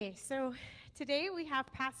Okay, so today we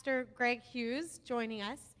have Pastor Greg Hughes joining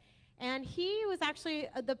us, and he was actually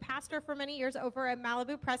the pastor for many years over at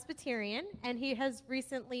Malibu Presbyterian, and he has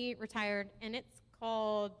recently retired, and it's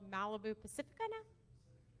called Malibu Pacifica now?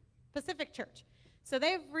 Pacific Church. So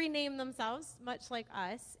they've renamed themselves, much like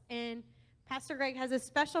us, and Pastor Greg has a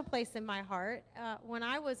special place in my heart. When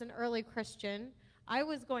I was an early Christian, I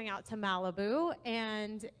was going out to Malibu,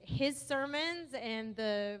 and his sermons and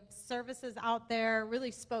the services out there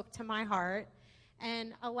really spoke to my heart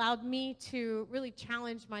and allowed me to really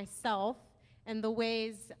challenge myself and the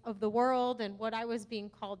ways of the world and what I was being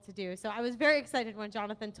called to do. So I was very excited when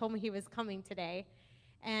Jonathan told me he was coming today,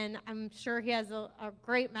 and I'm sure he has a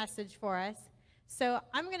great message for us. So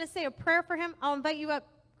I'm going to say a prayer for him. I'll invite you up,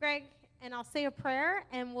 Greg, and I'll say a prayer,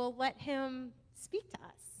 and we'll let him speak to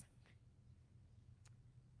us.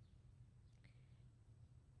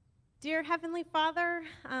 Dear Heavenly Father,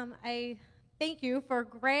 I thank you for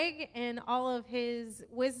Greg and all of his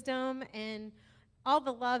wisdom and all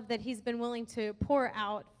the love that he's been willing to pour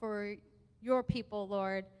out for your people,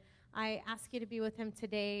 Lord. I ask you to be with him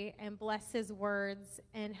today and bless his words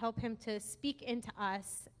and help him to speak into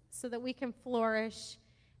us so that we can flourish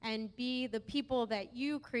and be the people that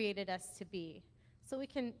you created us to be, so we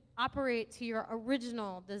can operate to your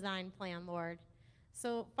original design plan, Lord.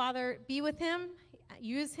 So, Father, be with him,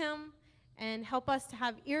 use him, and help us to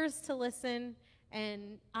have ears to listen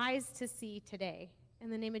and eyes to see today. In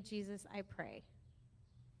the name of Jesus, I pray.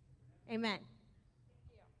 Amen.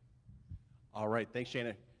 All right, thanks,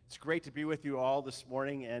 Shana. It's great to be with you all this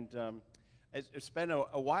morning, and it's been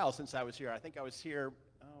a while since I was here. I think I was here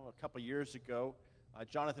a couple years ago.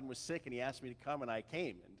 Jonathan was sick, and he asked me to come, and I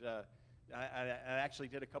came. And I actually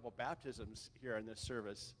did a couple baptisms here in this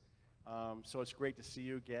service, so it's great to see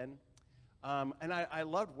you again. And I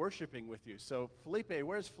loved worshiping with you. So Felipe,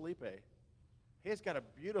 where's Felipe? He's got a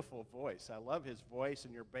beautiful voice. I love his voice,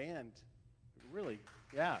 and your band, really,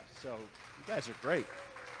 yeah. So you guys are great.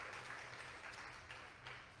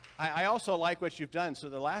 I also like what you've done. So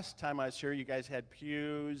the last time I was here, you guys had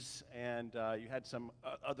pews, and you had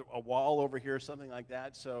a wall over here, something like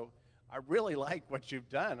that. So I really like what you've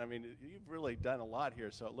done. I mean, you've really done a lot here.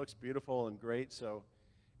 So it looks beautiful and great. So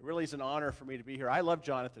it really is an honor for me to be here. I love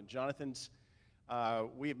Jonathan.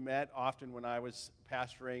 We've met often when I was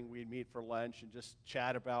pastoring. We'd meet for lunch and just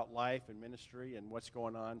chat about life and ministry and what's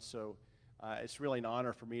going on. So it's really an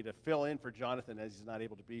honor for me to fill in for Jonathan as he's not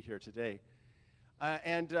able to be here today.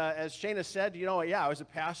 And as Shana said, I was a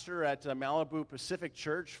pastor at Malibu Pacific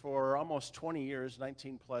Church for almost 20 years,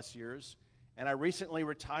 19 plus years, and I recently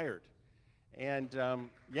retired. And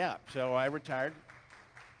so I retired.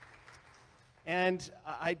 And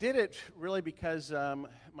I did it really because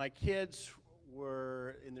my kids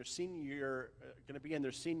were in their senior year, going to be in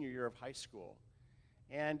their senior year of high school.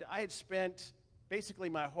 And I had spent basically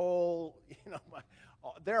my whole,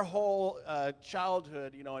 their whole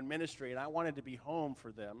childhood, in ministry, and I wanted to be home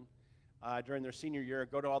for them during their senior year,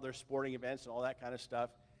 go to all their sporting events and all that kind of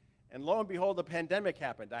stuff. And lo and behold, the pandemic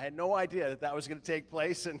happened. I had no idea that was going to take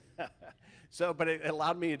place, and but it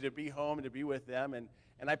allowed me to be home and to be with them. And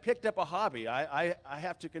I picked up a hobby. I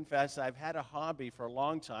have to confess, I've had a hobby for a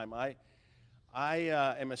long time. I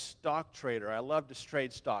am a stock trader. I love to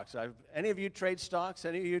trade stocks. Any of you trade stocks?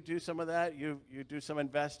 Any of you do some of that? You do some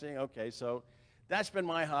investing? Okay, so that's been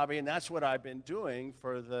my hobby, and that's what I've been doing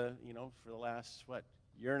for the last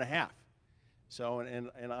year and a half. So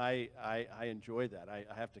and I enjoy that. I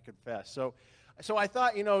have to confess. So I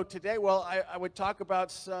thought today I would talk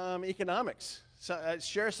about some economics. So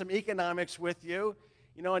share some economics with you.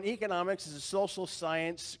 And economics is a social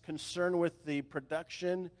science concerned with the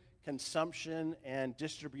production, consumption, and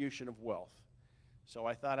distribution of wealth. So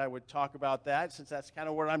I thought I would talk about that since that's kind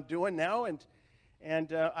of what I'm doing now.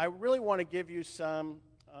 And I really want to give you some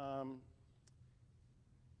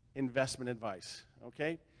investment advice,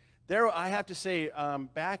 okay? I have to say,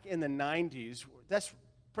 back in the 90s, that's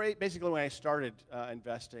basically when I started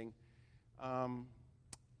investing,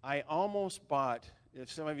 I almost bought, if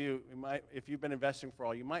some of you, if you've been investing for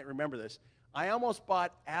all, you might remember this, I almost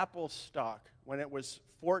bought Apple stock when it was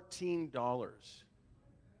 $14.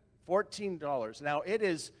 $14. Now, it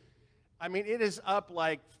is up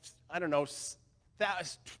like, I don't know,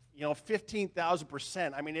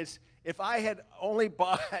 15,000%. I mean, if I had only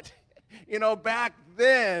bought, back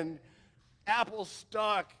then, Apple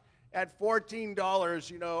stock at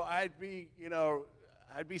 $14, I'd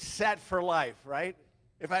be set for life, right?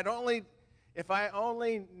 If I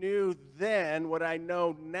only knew then what I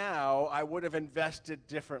know now, I would have invested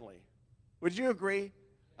differently. Would you agree?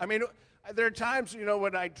 I mean, there are times,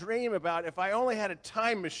 when I dream about if I only had a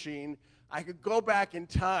time machine, I could go back in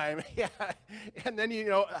time, yeah, and then,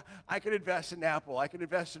 I could invest in Apple, I could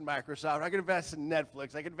invest in Microsoft, I could invest in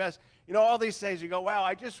Netflix, I could invest, all these things. You go, wow,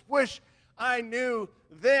 I just wish I knew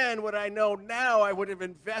then what I know now. I would have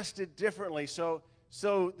invested differently. So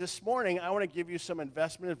this morning, I want to give you some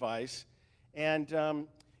investment advice. And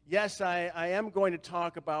yes, I am going to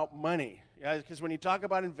talk about money, because when you talk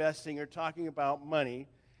about investing, you're talking about money.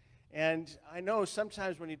 And I know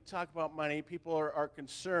sometimes when you talk about money, people are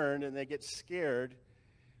concerned and they get scared.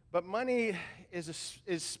 But money is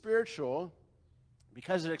spiritual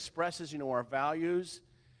because it expresses, our values,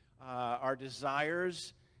 our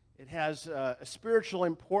desires. It has a spiritual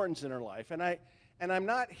importance in our life. And I'm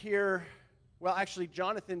not here. Well, actually,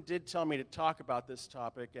 Jonathan did tell me to talk about this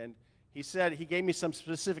topic, and he gave me some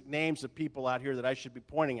specific names of people out here that I should be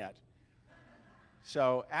pointing at.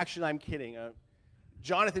 So actually, I'm kidding.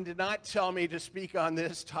 Jonathan did not tell me to speak on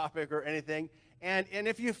this topic or anything. And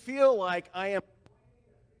if you feel like I am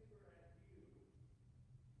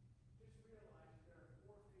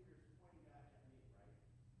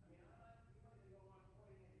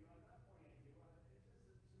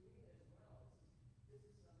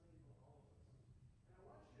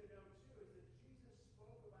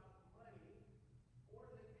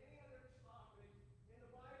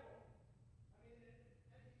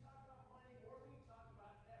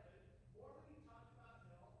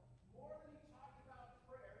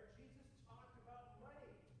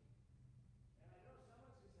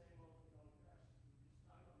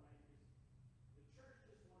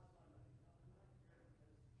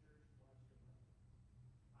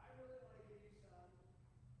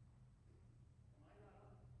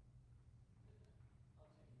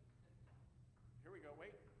Here we go,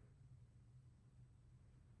 wait.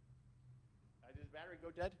 Did the battery go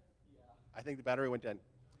dead? Yeah. I think the battery went dead.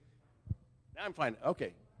 Now I'm fine.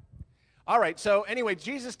 Okay. All right, so anyway,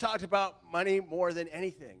 Jesus talked about money more than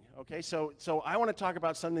anything, okay? So I want to talk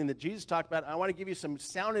about something that Jesus talked about. I want to give you some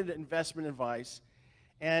sound investment advice.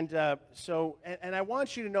 And and I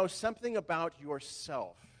want you to know something about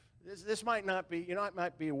yourself. This might not be,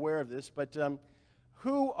 might be aware of this, but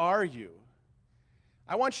who are you?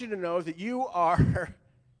 I want you to know that you are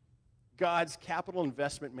God's capital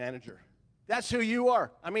investment manager. That's who you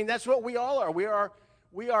are. I mean, that's what we all are.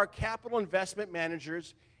 We are capital investment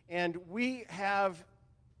managers, and we have,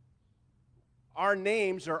 our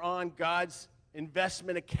names are on God's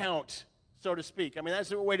investment account, so to speak. I mean,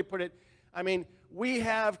 that's a way to put it. I mean, we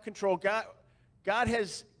have control. God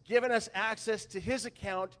has given us access to his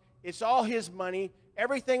account. It's all his money.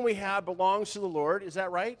 Everything we have belongs to the Lord. Is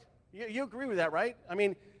that right? You agree with that, right? I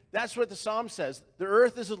mean, that's what the Psalm says. The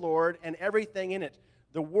earth is the Lord and everything in it,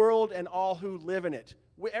 the world and all who live in it.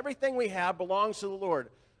 Everything we have belongs to the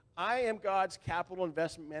Lord. I am God's capital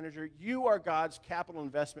investment manager. You are God's capital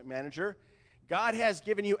investment manager. God has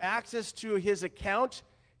given you access to his account.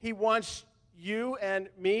 He wants you and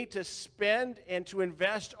me to spend and to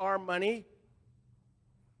invest our money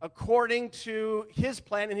according to his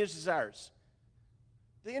plan and his desires.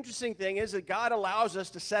 The interesting thing is that God allows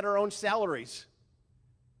us to set our own salaries.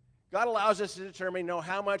 God allows us to determine,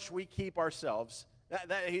 how much we keep ourselves.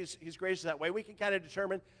 He's gracious that way. We can kind of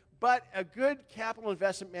determine. But a good capital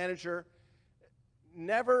investment manager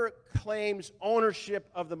never claims ownership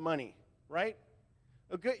of the money, right?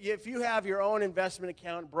 If you have your own investment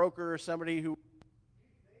account, broker, or somebody who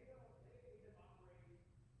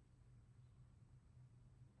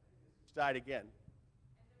died again.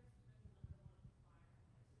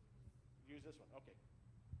 Use this one. Okay.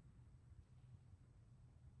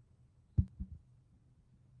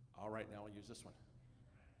 All right, now I'll use this one.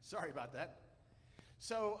 Sorry about that.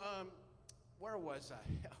 So, where was I?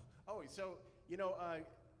 Oh, so, a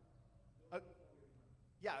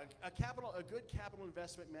good capital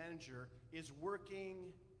investment manager is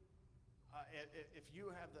working, if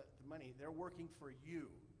you have the money, they're working for you.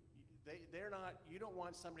 They're not, you don't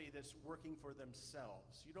want somebody that's working for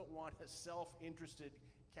themselves. You don't want a self-interested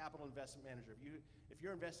capital investment manager. If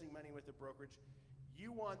you're investing money with a brokerage,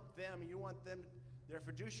 you want them, their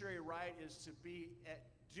fiduciary right is to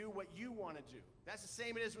do what you want to do. That's the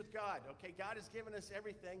same it is with God, okay? God has given us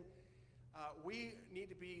everything. We need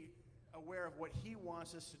to be aware of what he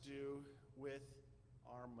wants us to do with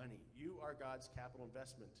our money. You are God's capital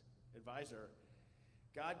investment advisor.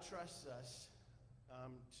 God trusts us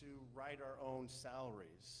to write our own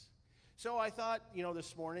salaries. So I thought,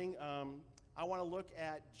 this morning, I want to look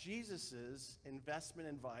at Jesus's investment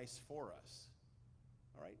advice for us.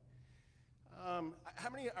 All right. How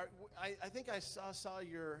many are? I think I saw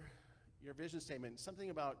your vision statement. Something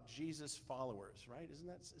about Jesus followers, right? Is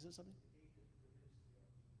it something?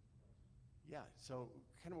 Yeah. So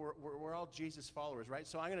we're all Jesus followers, right?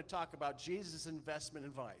 So I'm going to talk about Jesus' investment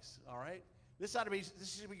advice, all right? This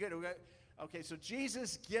should be good. Okay, so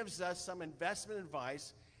Jesus gives us some investment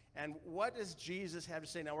advice, and what does Jesus have to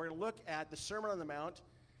say? Now we're going to look at the Sermon on the Mount,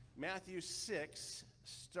 Matthew 6,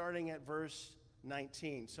 starting at verse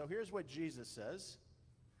 19. So here's what Jesus says,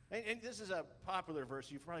 and this is a popular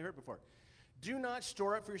verse you've probably heard before. Do not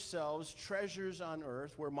store up for yourselves treasures on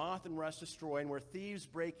earth where moth and rust destroy and where thieves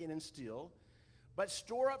break in and steal, but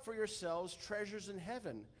store up for yourselves treasures in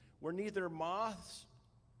heaven where neither moths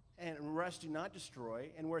and rust do not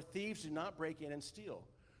destroy and where thieves do not break in and steal.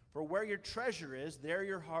 For where your treasure is, there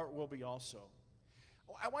your heart will be also.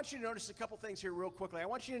 I want you to notice a couple things here real quickly. I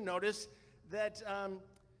want you to notice that,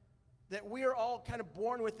 that we are all kind of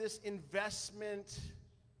born with this investment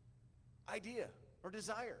idea or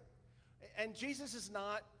desire. And Jesus is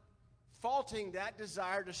not faulting that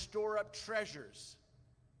desire to store up treasures.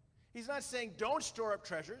 He's not saying don't store up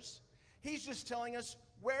treasures. He's just telling us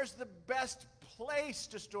where's the best place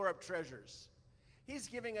to store up treasures. He's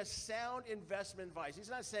giving us sound investment advice. He's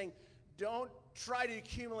not saying don't try to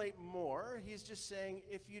accumulate more. He's just saying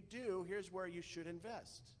if you do, here's where you should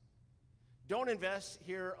invest. Don't invest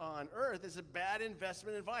here on earth is a bad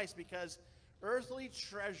investment advice because earthly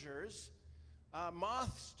treasures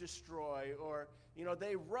moths destroy, or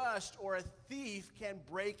they rust, or a thief can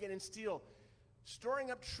break in and steal. Storing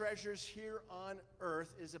up treasures here on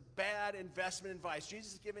earth is a bad investment advice.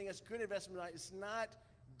 Jesus is giving us good investment advice. It's not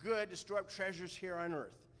good to store up treasures here on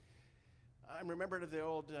earth. I'm remembered of the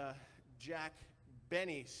old Jack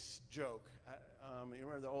Benny joke. You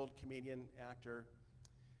remember the old comedian actor?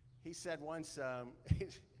 He said once,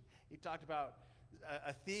 he talked about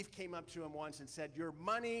a thief came up to him once and said, "Your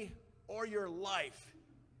money or your life."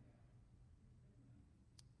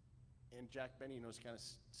 And Jack Benny was kind of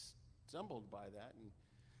stumbled by that. And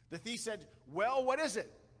the thief said, "Well, what is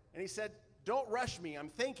it?" And he said, "Don't rush me. I'm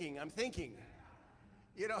thinking.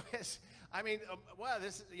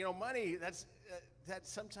 Money, that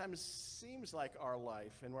sometimes seems like our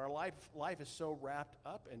life, and our life is so wrapped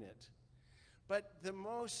up in it. But the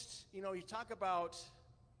most, you talk about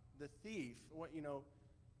the thief,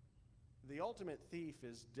 the ultimate thief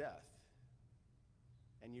is death.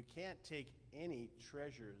 And you can't take any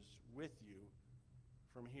treasures with you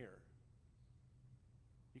from here.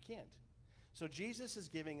 You can't. So Jesus is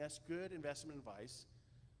giving us good investment advice.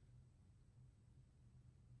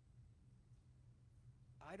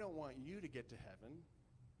 I don't want you to get to heaven.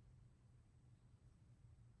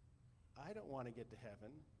 I don't want to get to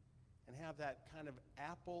heaven and have that kind of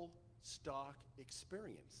Apple stock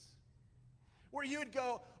experience where you'd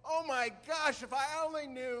go, "Oh my gosh, if I only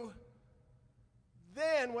knew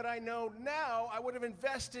then what I know now, I would have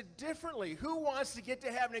invested differently." Who wants to get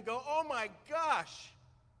to heaven and go, "Oh my gosh,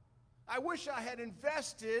 I wish I had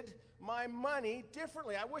invested my money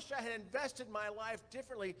differently. I wish I had invested my life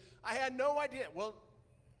differently. I had no idea." Well,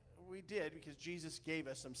 we did, because Jesus gave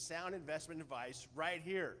us some sound investment advice right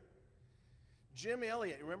here. Jim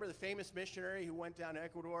Elliot, remember the famous missionary who went down to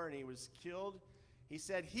Ecuador and he was killed? He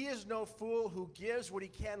said, "He is no fool who gives what he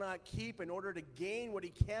cannot keep in order to gain what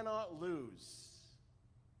he cannot lose."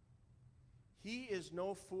 He is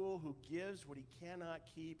no fool who gives what he cannot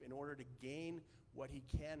keep in order to gain what he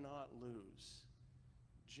cannot lose.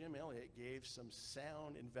 Jim Elliot gave some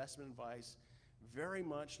sound investment advice, very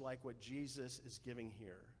much like what Jesus is giving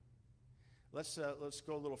here. Let's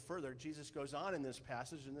go a little further. Jesus goes on in this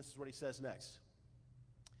passage, and this is what he says next.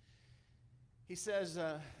 He says,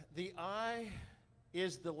 "The eye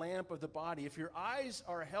is the lamp of the body. If your eyes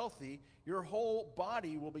are healthy, your whole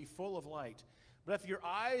body will be full of light. But if your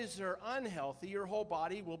eyes are unhealthy, your whole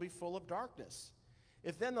body will be full of darkness.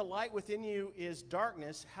 If then the light within you is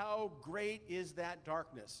darkness, how great is that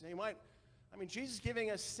darkness?" Now Jesus is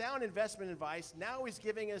giving us sound investment advice. Now he's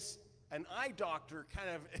giving us an eye doctor kind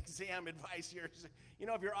of exam advice here.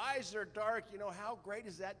 If your eyes are dark, how great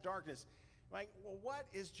is that darkness? Well, what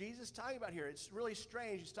is Jesus talking about here? It's really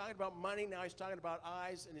strange. He's talking about money. Now he's talking about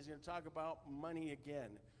eyes, and he's going to talk about money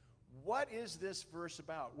again. What is this verse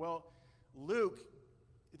about? Well, Luke,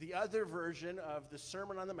 the other version of the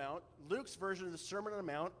Sermon on the Mount, Luke's version of the Sermon on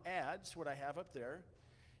the Mount adds what I have up there.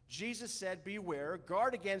 Jesus said, "Beware,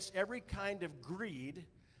 guard against every kind of greed.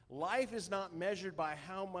 Life is not measured by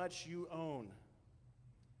how much you own."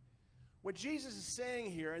 What Jesus is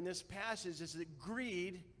saying here in this passage is that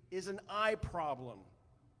greed is an eye problem.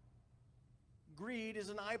 Greed is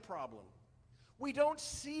an eye problem. We don't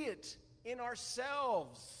see it in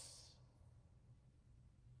ourselves.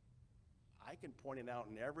 I can point it out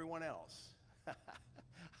in everyone else.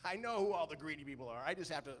 I know who all the greedy people are. I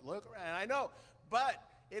just have to look around. I know. But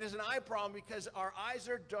It is an eye problem because our eyes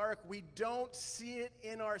are dark. We don't see it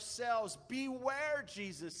in ourselves. Beware,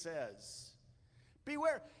 Jesus says.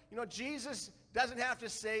 Beware. You know, Jesus doesn't have to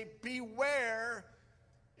say, beware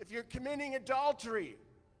if you're committing adultery.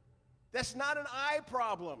 That's not an eye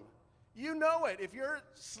problem. You know it. If you're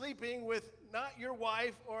sleeping with not your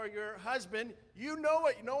wife or your husband, you know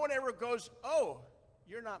it. No one ever goes, oh,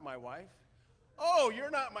 you're not my wife. Oh, you're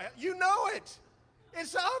not my... You know it.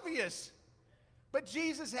 It's obvious. But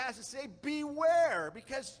Jesus has to say, beware,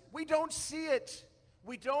 because we don't see it.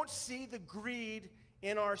 We don't see the greed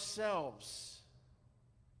in ourselves.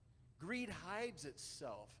 Greed hides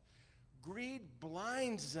itself. Greed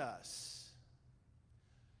blinds us.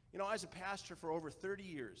 You know, I was a pastor for over 30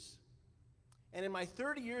 years. And in my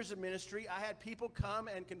 30 years of ministry, I had people come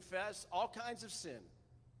and confess all kinds of sin.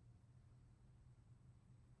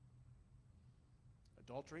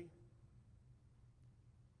 Adultery,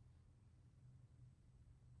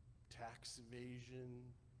 tax evasion,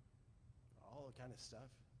 all the kind of stuff.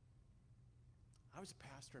 I was a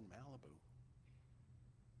pastor in Malibu.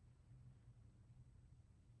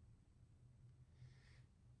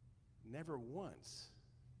 Never once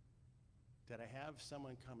did I have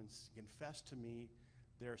someone come and confess to me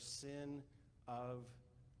their sin of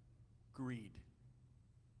greed.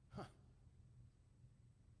 Huh.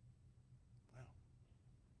 Wow.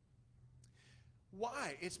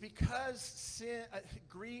 Why? It's because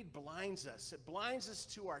greed blinds us. It blinds us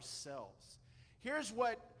to ourselves. Here's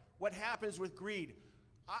what happens with greed.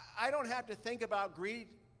 I don't have to think about greed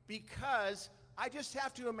because I just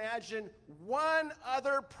have to imagine one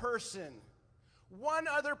other person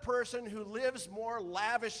who lives more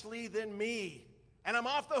lavishly than me, and I'm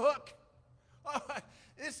off the hook. Oh,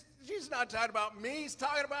 Jesus not talking about me. He's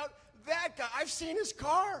talking about that guy. I've seen his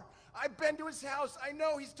car. I've been to his house. I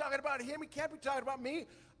know he's talking about him. He can't be talking about me.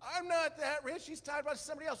 I'm not that rich. He's talking about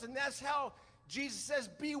somebody else. And that's how Jesus says,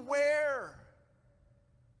 beware.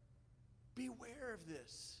 Beware of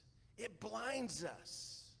this. It blinds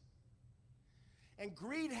us. And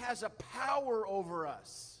greed has a power over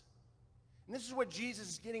us. And this is what Jesus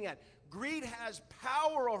is getting at. Greed has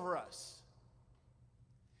power over us.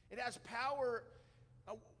 It has power.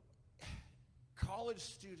 College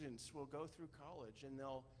students will go through college and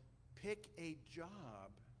they'll pick a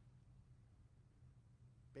job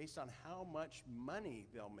based on how much money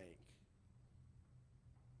they'll make.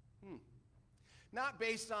 Not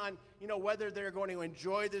based on, whether they're going to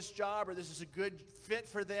enjoy this job or this is a good fit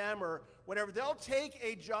for them or whatever. They'll take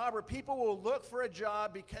a job, or people will look for a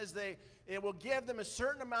job because it will give them a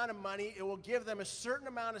certain amount of money. It will give them a certain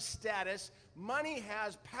amount of status. Money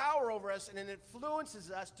has power over us, and it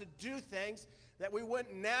influences us to do things that we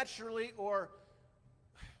wouldn't naturally or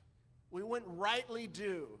we wouldn't rightly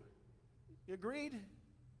do. You agreed?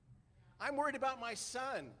 I'm worried about my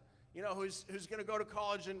son, who's going to go to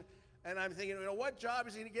college, and I'm thinking, what job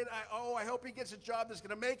is he going to get? I hope he gets a job that's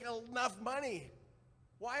going to make enough money.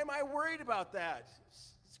 Why am I worried about that?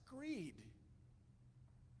 It's greed.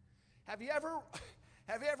 Have you ever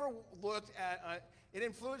looked at, it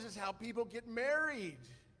influences how people get married,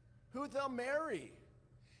 who they'll marry.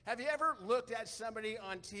 Have you ever looked at somebody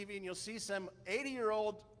on TV and you'll see some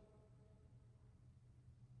 80-year-old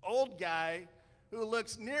old guy who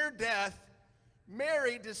looks near death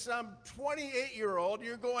married to some 28-year-old?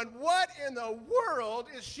 You're going, what in the world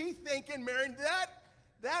is she thinking marrying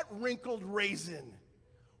that wrinkled raisin?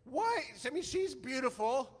 Why? I mean, she's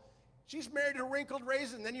beautiful. She's married to a wrinkled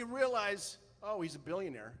raisin. Then you realize, oh, he's a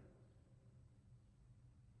billionaire.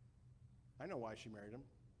 I know why she married him.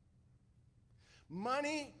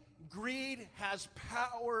 Money, greed has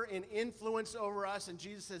power and influence over us, and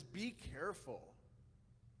Jesus says, be careful.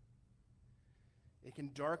 It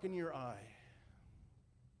can darken your eye.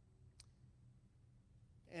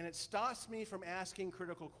 And it stops me from asking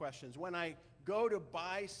critical questions. When I go to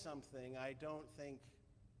buy something, I don't think,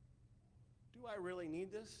 do I really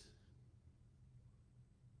need this?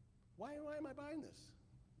 Why am I buying this?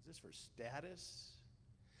 Is this for status?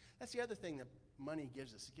 That's the other thing that money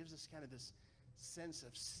gives us. It gives us kind of this sense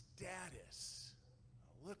of status.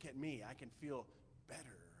 Look at me, I can feel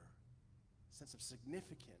better. Sense of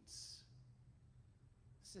significance.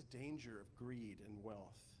 This is a danger of greed and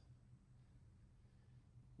wealth.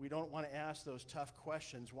 We don't want to ask those tough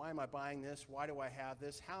questions. Why am I buying this? Why do I have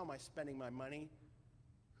this? How am I spending my money?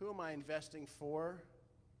 Who am I investing for?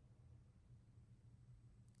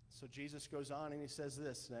 So Jesus goes on and he says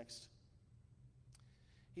this next.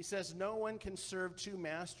 He says, no one can serve two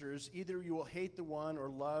masters. Either you will hate the one or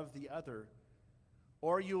love the other,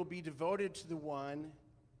 or you will be devoted to the one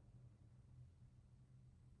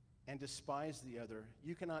and despise the other.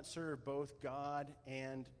 You cannot serve both God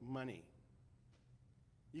and money.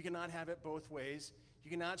 You cannot have it both ways. You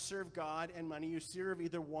cannot serve God and money. You serve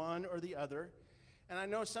either one or the other. And I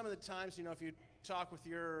know some of the times, if you talk with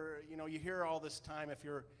you hear all this time, if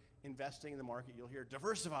you're investing in the market, you'll hear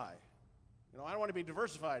diversify. I don't want to be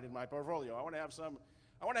diversified in my portfolio. I want to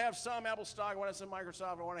have some Apple stock. I want to have some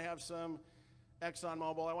Microsoft. I want to have some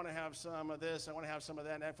ExxonMobil. I want to have some of this. I want to have some of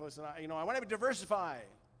that Netflix. And I want to diversify.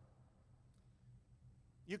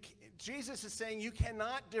 Jesus is saying you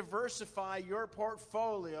cannot diversify your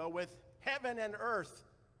portfolio with heaven and earth.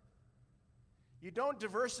 You don't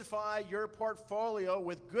diversify your portfolio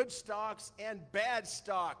with good stocks and bad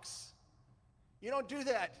stocks. You don't do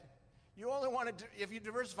that. You only want to, if you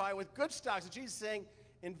diversify with good stocks. And Jesus is saying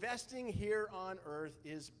investing here on earth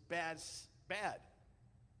is bad. And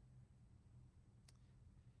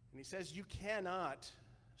he says you cannot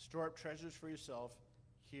store up treasures for yourself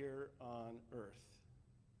here on earth.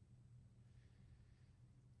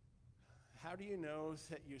 How do you know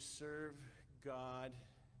that you serve God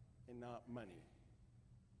and not money?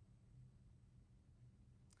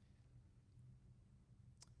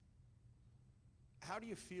 How do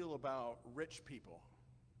you feel about rich people?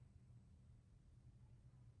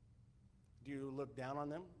 Do you look down on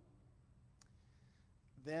them?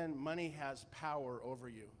 Then money has power over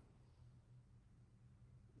you.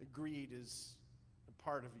 The greed is a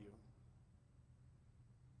part of you.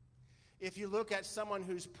 If you look at someone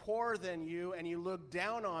who's poorer than you and you look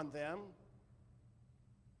down on them,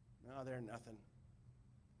 no, they're nothing.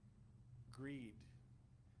 Greed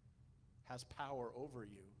has power over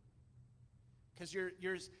you. Because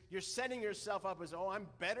you're setting yourself up as, I'm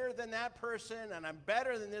better than that person and I'm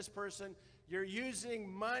better than this person. You're using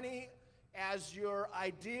money as your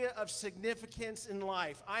idea of significance in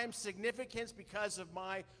life. I am significant because of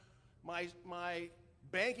my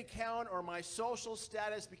bank account or my social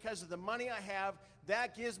status, because of the money I have.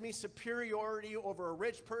 That gives me superiority over a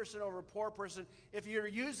rich person, over a poor person. If you're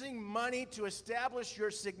using money to establish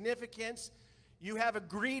your significance, you have a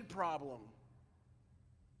greed problem.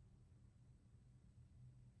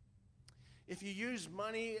 If you use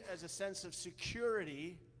money as a sense of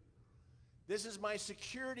security, this is my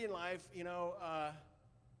security in life,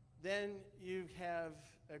 then you have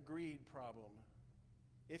a greed problem.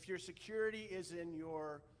 If your security is in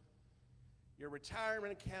your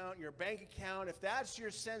retirement account, your bank account, if that's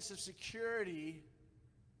your sense of security,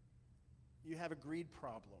 you have a greed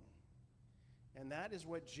problem. And that is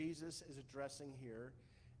what Jesus is addressing here.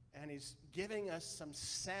 And he's giving us some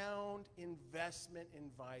sound investment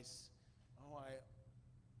advice.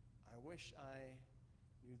 I wish I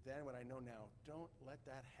knew then what I know now. Don't let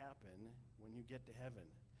that happen when you get to heaven.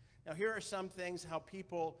 Now, here are some things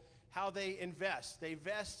how they invest. They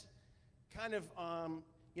invest kind of,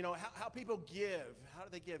 how people give. How do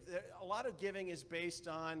they give? A lot of giving is based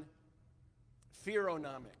on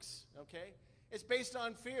fearonomics, okay? It's based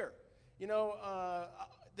on fear.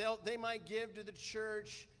 They might give to the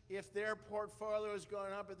church if their portfolio is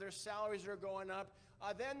going up, if their salaries are going up.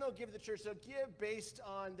 Then they'll give to the church. They'll give based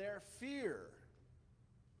on their fear.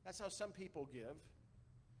 That's how some people give.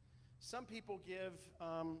 Some people give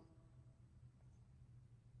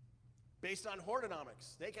based on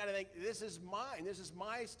hoardonomics. They kind of think, this is mine. This is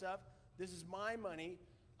my stuff. This is my money.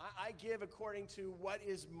 I give according to what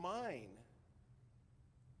is mine.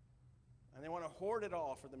 And they want to hoard it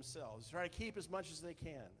all for themselves. Try to keep as much as they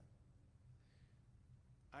can.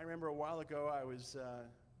 I remember a while ago I was...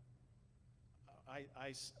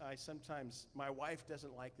 I sometimes, my wife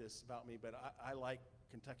doesn't like this about me, but I like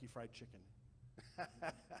Kentucky Fried Chicken.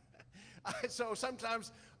 So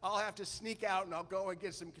sometimes I'll have to sneak out and I'll go and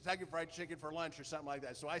get some Kentucky Fried Chicken for lunch or something like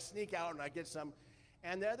that. So I sneak out and I get some.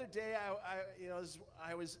 And the other day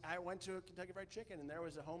I went to a Kentucky Fried Chicken and there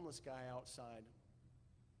was a homeless guy outside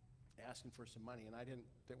asking for some money, and I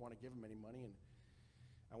didn't want to give him any money, and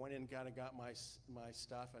I went in and got my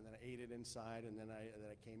stuff, and then I ate it inside, and then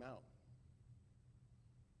I came out.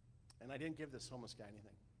 And I didn't give this homeless guy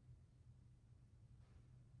anything.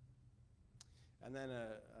 And then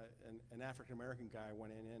an African-American guy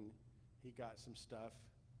went in and he got some stuff,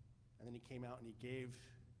 and then he came out and he gave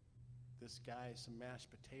this guy some mashed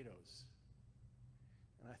potatoes.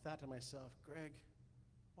 And I thought to myself, Greg,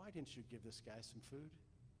 why didn't you give this guy some food?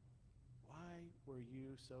 Why were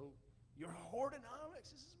you so, you're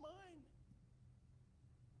hoardonomics, this is mine.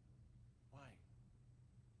 Why?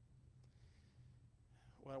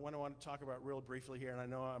 Well, I want to talk about real briefly here, and I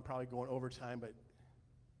know I'm probably going overtime, but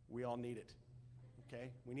we all need it,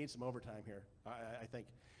 okay? We need some overtime here, I think.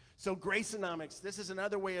 So Graceonomics, this is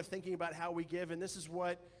another way of thinking about how we give, and this is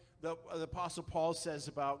what the Apostle Paul says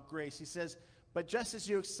about grace. He says, "But just as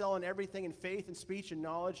you excel in everything in faith and speech and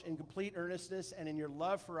knowledge, in complete earnestness and in your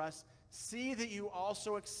love for us, see that you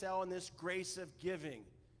also excel in this grace of giving."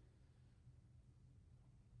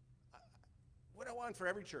 What I want for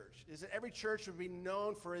every church is that every church would be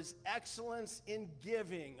known for its excellence in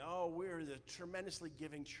giving. Oh, we're the tremendously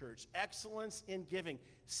giving church. Excellence in giving.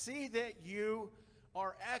 See that you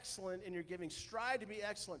are excellent in your giving. Strive to be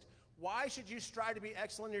excellent. Why should you strive to be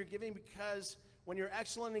excellent in your giving? Because when you're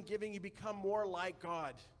excellent in giving, you become more like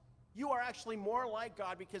God. You are actually more like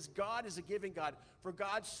God because God is a giving God. For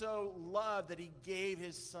God so loved that he gave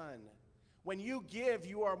his Son. When you give,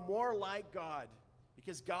 you are more like God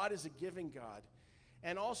because God is a giving God.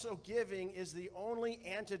 And also, giving is the only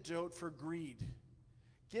antidote for greed.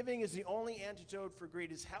 Giving is the only antidote for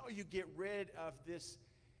greed. It's how you get rid of this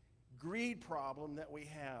greed problem that we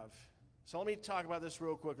have. So let me talk about this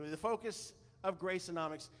real quickly. The focus of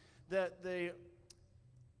Graceonomics, the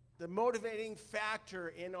motivating factor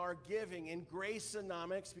in our giving in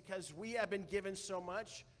Graceonomics, because we have been given so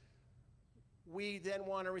much, we then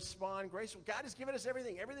want to respond gracefully. God has given us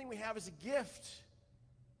everything. Everything we have is a gift.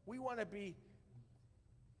 We want to be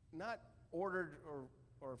not ordered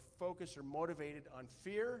or focused or motivated on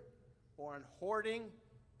fear or on hoarding,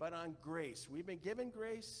 but on grace. We've been given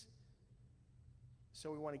grace,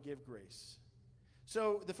 so we want to give grace.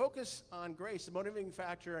 So the focus on grace, the motivating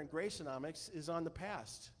factor on Graceonomics, is on the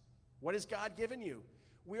past. What has God given you?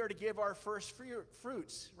 We are to give our first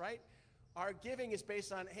fruits, right? Our giving is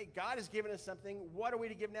based on, hey, God has given us something. What are we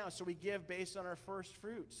to give now? So we give based on our first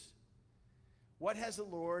fruits. What has the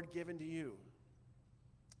Lord given to you?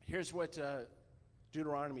 Here's what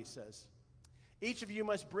Deuteronomy says. Each of you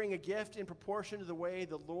must bring a gift in proportion to the way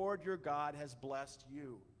the Lord your God has blessed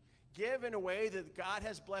you. Give in a way that God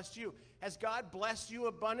has blessed you. Has God blessed you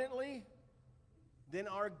abundantly? Then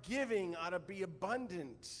our giving ought to be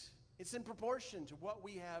abundant. It's in proportion to what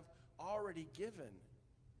we have already given.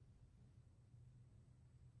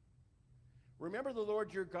 Remember the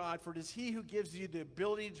Lord your God, for it is he who gives you the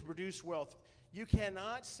ability to produce wealth. You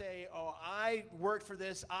cannot say, oh, I worked for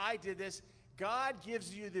this, I did this. God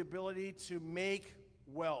gives you the ability to make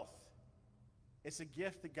wealth. It's a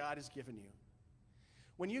gift that God has given you.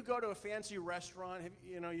 When you go to a fancy restaurant,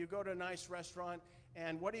 you go to a nice restaurant,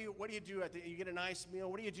 and what do you do you get a nice meal?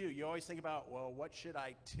 What do? You always think about, well, what should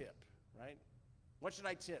I tip, right? What should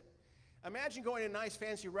I tip? Imagine going to a nice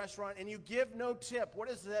fancy restaurant and you give no tip. What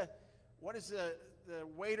does the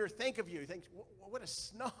waiter think of you? He thinks, what a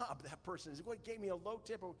snob that person is. What gave me a low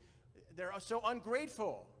tip? They're so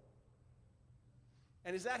ungrateful.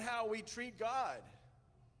 And is that how we treat God?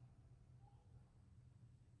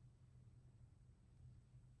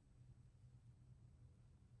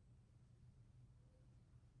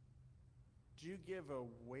 Do you give a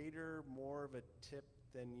waiter more of a tip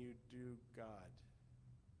than you do God?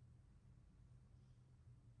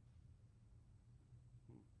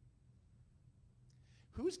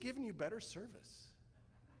 Who's giving you better service?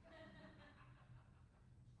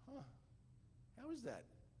 Huh. How is that?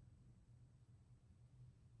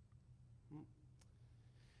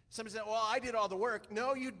 Somebody said, well, I did all the work.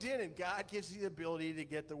 No, you didn't. God gives you the ability to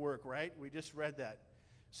get the work, right? We just read that.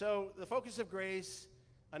 So the focus of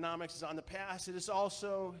Graceonomics is on the past. It is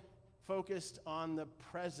also focused on the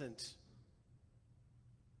present.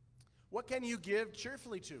 What can you give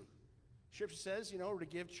cheerfully to? Scripture says, we're to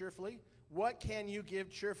give cheerfully. What can you give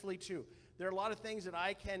cheerfully to? There are a lot of things that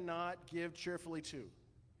I cannot give cheerfully to.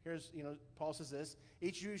 Here's, Paul says this.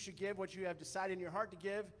 Each of you should give what you have decided in your heart to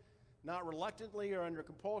give, not reluctantly or under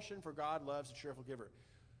compulsion, for God loves a cheerful giver.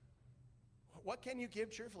 What can you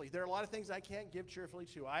give cheerfully? There are a lot of things I can't give cheerfully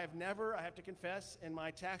to. I have to confess, in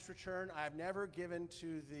my tax return, I have never given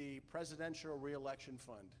to the Presidential Reelection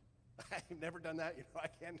Fund. I've never done that.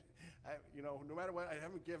 No matter what, I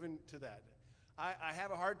haven't given to that. I have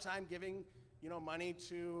a hard time giving, money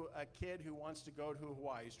to a kid who wants to go to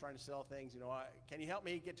Hawaii. He's trying to sell things. Can you help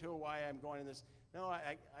me get to Hawaii? I'm going in this. No,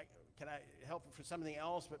 can I help for something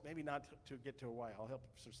else, but maybe not to get to Hawaii. I'll help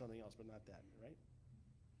for something else, but not that, right?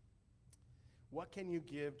 What can you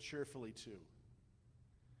give cheerfully to?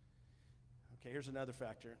 Okay, here's another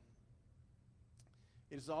factor.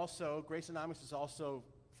 Graceonomics is also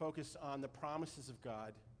focused on the promises of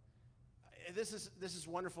God. This is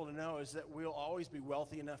wonderful to know, is that we'll always be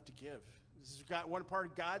wealthy enough to give. This is one part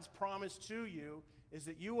of God's promise to you is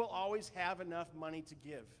that you will always have enough money to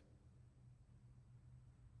give.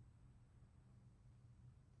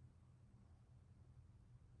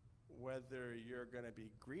 Whether you're going to be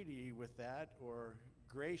greedy with that or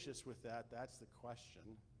gracious with that, that's the question.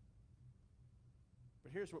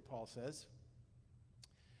 But here's what Paul says.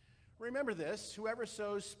 Remember this, whoever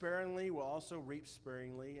sows sparingly will also reap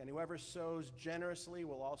sparingly, and whoever sows generously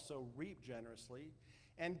will also reap generously.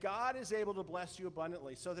 And God is able to bless you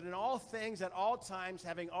abundantly, so that in all things, at all times,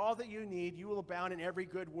 having all that you need, you will abound in every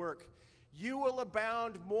good work. You will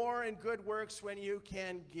abound more in good works when you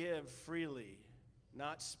can give freely,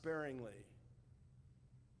 not sparingly.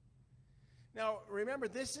 Now, remember,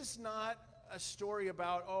 this is not a story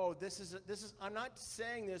about, I'm not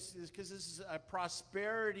saying this because this is a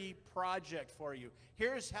prosperity project for you.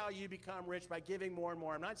 Here's how you become rich by giving more and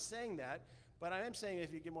more. I'm not saying that, but I am saying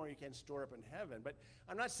if you give more, you can store up in heaven. But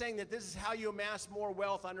I'm not saying that this is how you amass more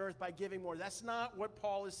wealth on earth by giving more. That's not what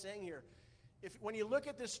Paul is saying here. When you look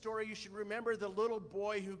at this story, you should remember the little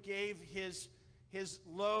boy who gave his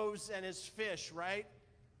loaves and his fish, right?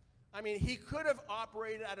 I mean, he could have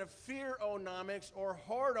operated out of fear-onomics or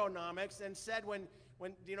hoard-onomics and said when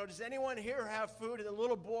does anyone here have food? And the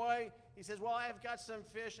little boy, he says, well, I've got some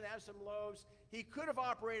fish and I have some loaves. He could have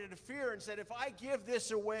operated out of fear and said, if I give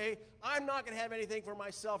this away, I'm not going to have anything for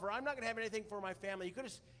myself, or I'm not going to have anything for my family. He could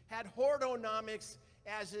have had hoard-onomics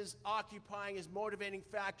as his occupying, his motivating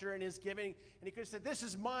factor in his giving. And he could have said, this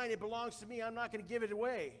is mine, it belongs to me, I'm not going to give it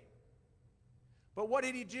away. But what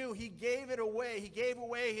did he do? He gave it away. He gave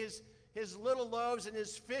away his little loaves and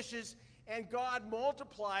his fishes, and God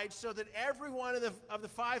multiplied so that every one of the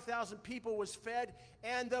 5,000 people was fed,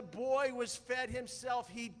 and the boy was fed himself.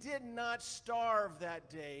 He did not starve that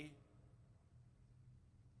day.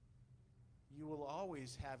 You will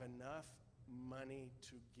always have enough money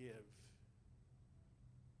to give.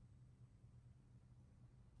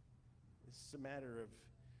 This is a matter of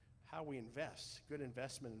how we invest, good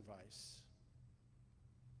investment advice.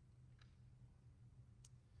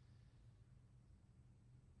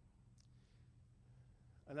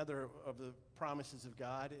 Another of the promises of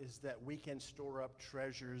God is that we can store up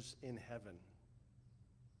treasures in heaven.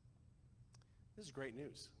 This is great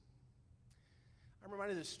news. I'm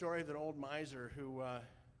reminded of the story of an old miser who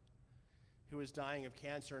was dying of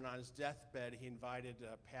cancer, and on his deathbed, he invited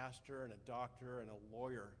a pastor and a doctor and a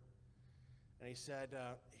lawyer. And he said,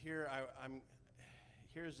 here's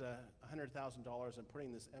 $100,000. I'm putting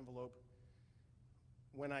in this envelope.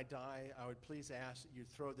 When I die, I would please ask that you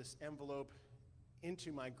throw this envelope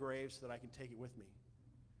into my grave so that I can take it with me.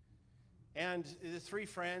 And the three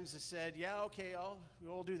friends said, yeah, okay,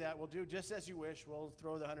 we'll do that. We'll do just as you wish. We'll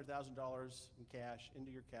throw the $100,000 in cash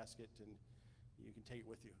into your casket, and you can take it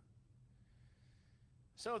with you.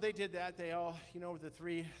 So they did that. They all,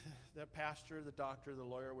 the pastor, the doctor, the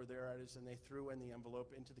lawyer were there, and they threw in the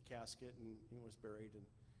envelope into the casket, and it was buried. And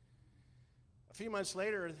a few months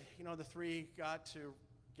later, the three got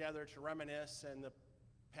together to reminisce, and the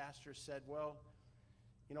pastor said, well,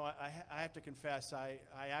 I have to confess, I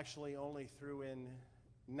actually only threw in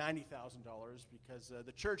 $90,000 because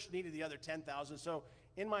the church needed the other $10,000. So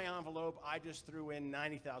in my envelope, I just threw in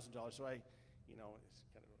 $90,000. So it's kind of,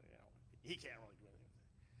 he can't really do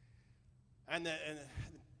anything.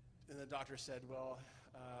 And the doctor said, well,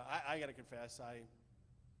 I got to confess, I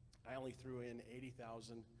only threw in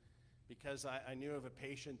 $80,000 because I knew of a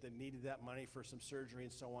patient that needed that money for some surgery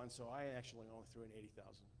and so on. So I actually only threw in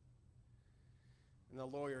 $80,000. And the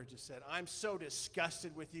lawyer just said, I'm so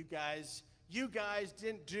disgusted with you guys. You guys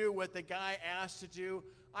didn't do what the guy asked to do.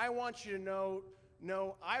 I want you to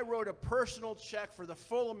know, I wrote a personal check for the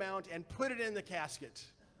full amount and put it in the casket.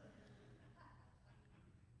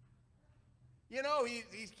 He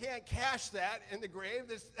can't cash that in the grave.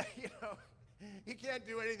 He can't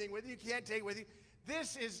do anything with it. You can't take it with you.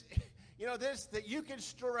 This is, that you can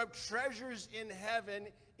store up treasures in heaven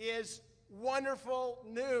is wonderful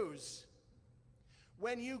news.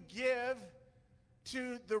 When you give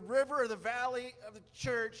to the river or the valley of the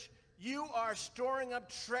church, you are storing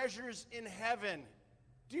up treasures in heaven.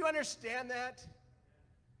 Do you understand that?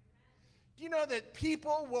 Do you know that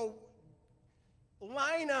people will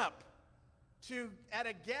line up at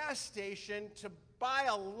a gas station to buy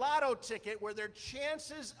a lotto ticket where their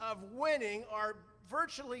chances of winning are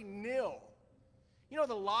virtually nil?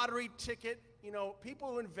 The lottery ticket,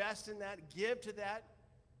 people who invest in that, give to that.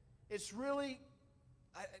 It's really...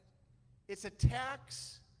 it's a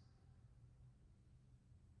tax.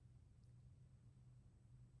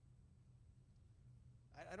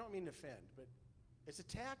 I don't mean to offend, but it's a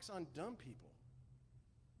tax on dumb people.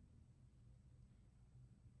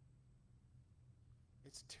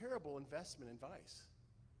 It's terrible investment advice.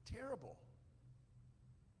 Terrible.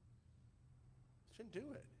 Shouldn't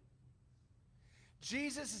do it.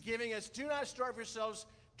 Jesus is giving us, do not store up yourselves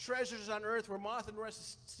treasures on earth where moth and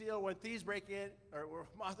rust steal when thieves break in, or where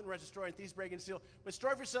moth and rust destroy and thieves break in and steal, but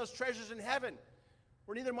store for yourselves treasures in heaven,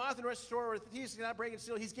 where neither moth nor rust destroy, or thieves cannot break and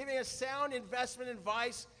steal. He's giving us sound investment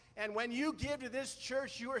advice. And when you give to this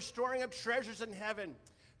church, you are storing up treasures in heaven.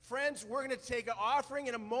 Friends, we're going to take an offering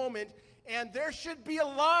in a moment, and there should be a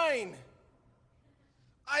line.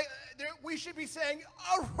 We should be saying,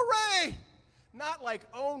 oh, hooray! Not like,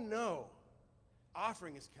 oh, no,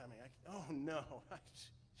 offering is coming. Oh, no.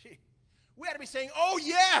 We ought to be saying, oh,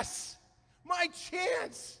 yes, my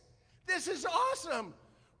chance. This is awesome.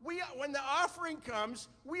 When the offering comes,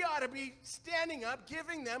 we ought to be standing up,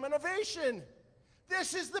 giving them an ovation.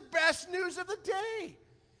 This is the best news of the day.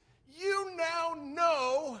 You now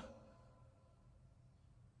know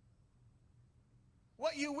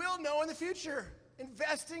what you will know in the future.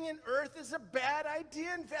 Investing in earth is a bad idea.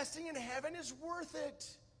 Investing in heaven is worth it.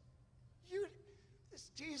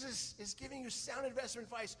 Jesus is giving you sound investment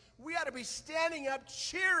advice. We ought to be standing up,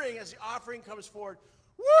 cheering as the offering comes forward.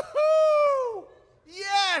 Woohoo!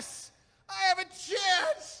 Yes! I have a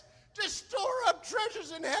chance to store up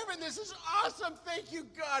treasures in heaven. This is awesome. Thank you,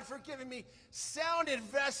 God, for giving me sound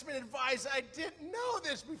investment advice. I didn't know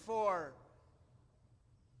this before.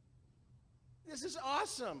 This is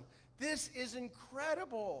awesome. This is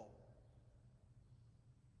incredible.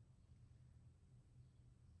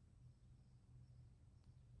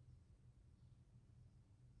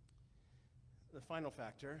 The final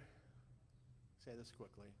factor, say this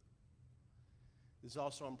quickly, is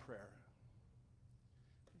also in prayer.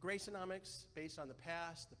 Graceonomics, based on the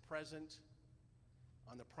past, the present,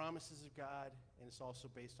 on the promises of God, and it's also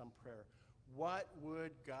based on prayer. What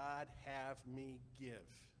would God have me give?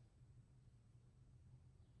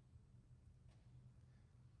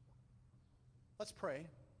 Let's pray.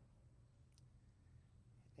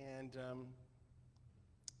 And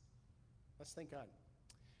let's thank God.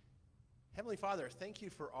 Heavenly Father, thank you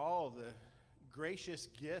for all the gracious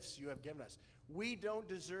gifts you have given us. We don't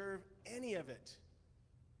deserve any of it.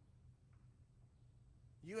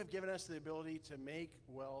 You have given us the ability to make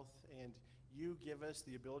wealth, and you give us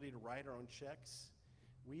the ability to write our own checks.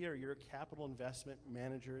 We are your capital investment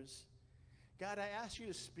managers. God, I ask you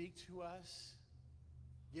to speak to us.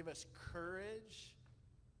 Give us courage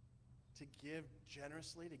to give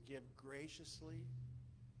generously, to give graciously,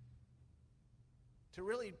 to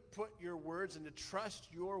really put your words and to trust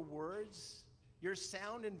your words, your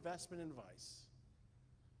sound investment advice.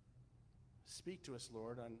 Speak to us,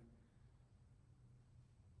 Lord, on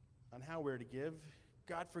how we're to give.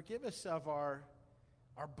 God, forgive us of our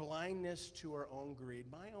blindness to our own greed,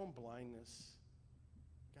 my own blindness.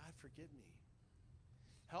 God, forgive me.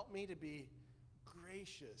 Help me to be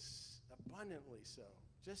gracious, abundantly so,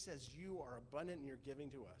 just as you are abundant in your giving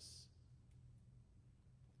to us.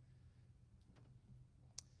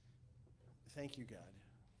 Thank you, God,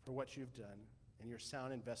 for what you've done and your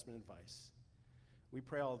sound investment advice. We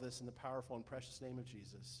pray all this in the powerful and precious name of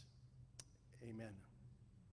Jesus. Amen.